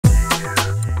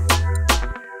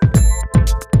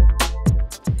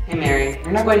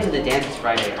You're not going to the dance this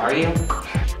Friday, are you?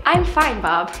 I'm fine,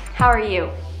 Bob. How are you?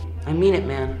 I mean it,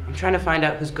 man. I'm trying to find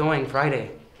out who's going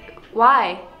Friday.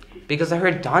 Why? Because I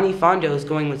heard Donnie Fondo is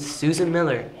going with Susan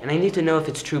Miller, and I need to know if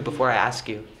it's true before I ask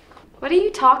you. What are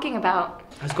you talking about?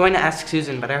 I was going to ask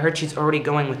Susan, but I heard she's already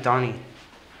going with Donnie.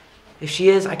 If she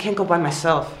is, I can't go by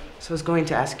myself, so I was going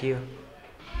to ask you.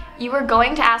 You were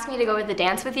going to ask me to go to the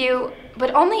dance with you,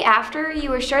 but only after you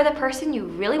were sure the person you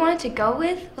really wanted to go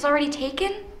with was already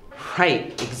taken?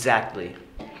 Right, exactly.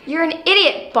 You're an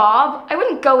idiot, Bob. I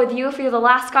wouldn't go with you if you were the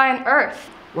last guy on Earth.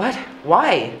 What?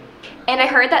 Why? And I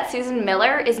heard that Susan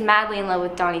Miller is madly in love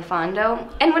with Donnie Fondo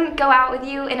and wouldn't go out with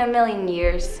you in a million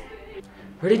years.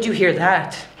 Where did you hear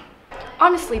that?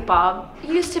 Honestly, Bob,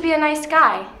 you used to be a nice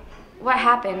guy. What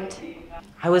happened?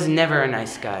 I was never a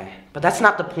nice guy, but that's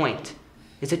not the point.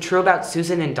 Is it true about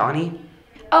Susan and Donnie?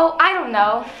 Oh, I don't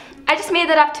know. I just made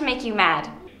that up to make you mad.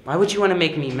 Why would you want to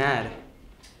make me mad?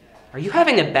 Are you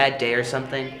having a bad day or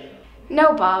something?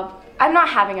 No, Bob. I'm not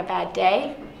having a bad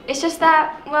day. It's just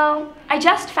that, well, I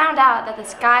just found out that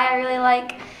this guy I really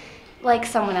likes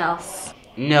someone else.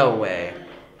 No way.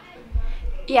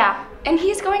 Yeah, and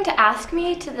he's going to ask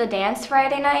me to the dance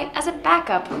Friday night as a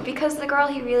backup because the girl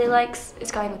he really likes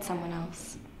is going with someone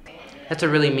else. That's a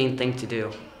really mean thing to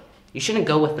do. You shouldn't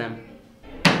go with them.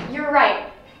 You're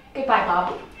right. Goodbye,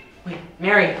 Bob. Wait,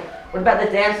 Mary, what about the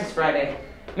dance this Friday?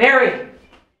 Mary!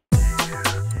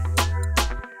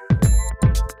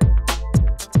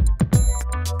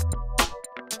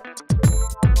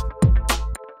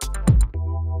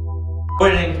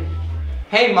 Recording.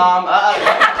 Hey, Mom.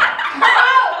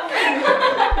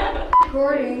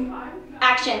 Recording.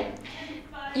 Action.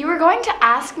 You were going to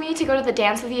ask me to go to the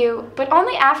dance with you, but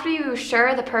only after you were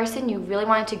sure the person you really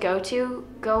wanted to go to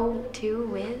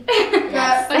with?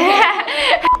 Yes.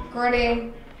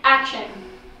 Recording. Action.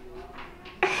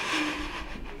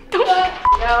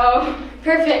 No.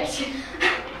 Perfect.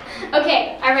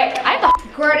 Okay, alright. I have the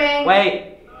Recording.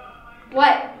 Wait.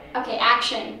 What? Okay,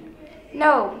 action.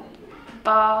 No.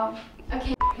 Bob.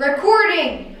 Okay.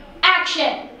 Recording.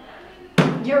 Action.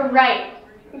 You're right.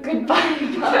 Goodbye,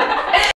 Bob.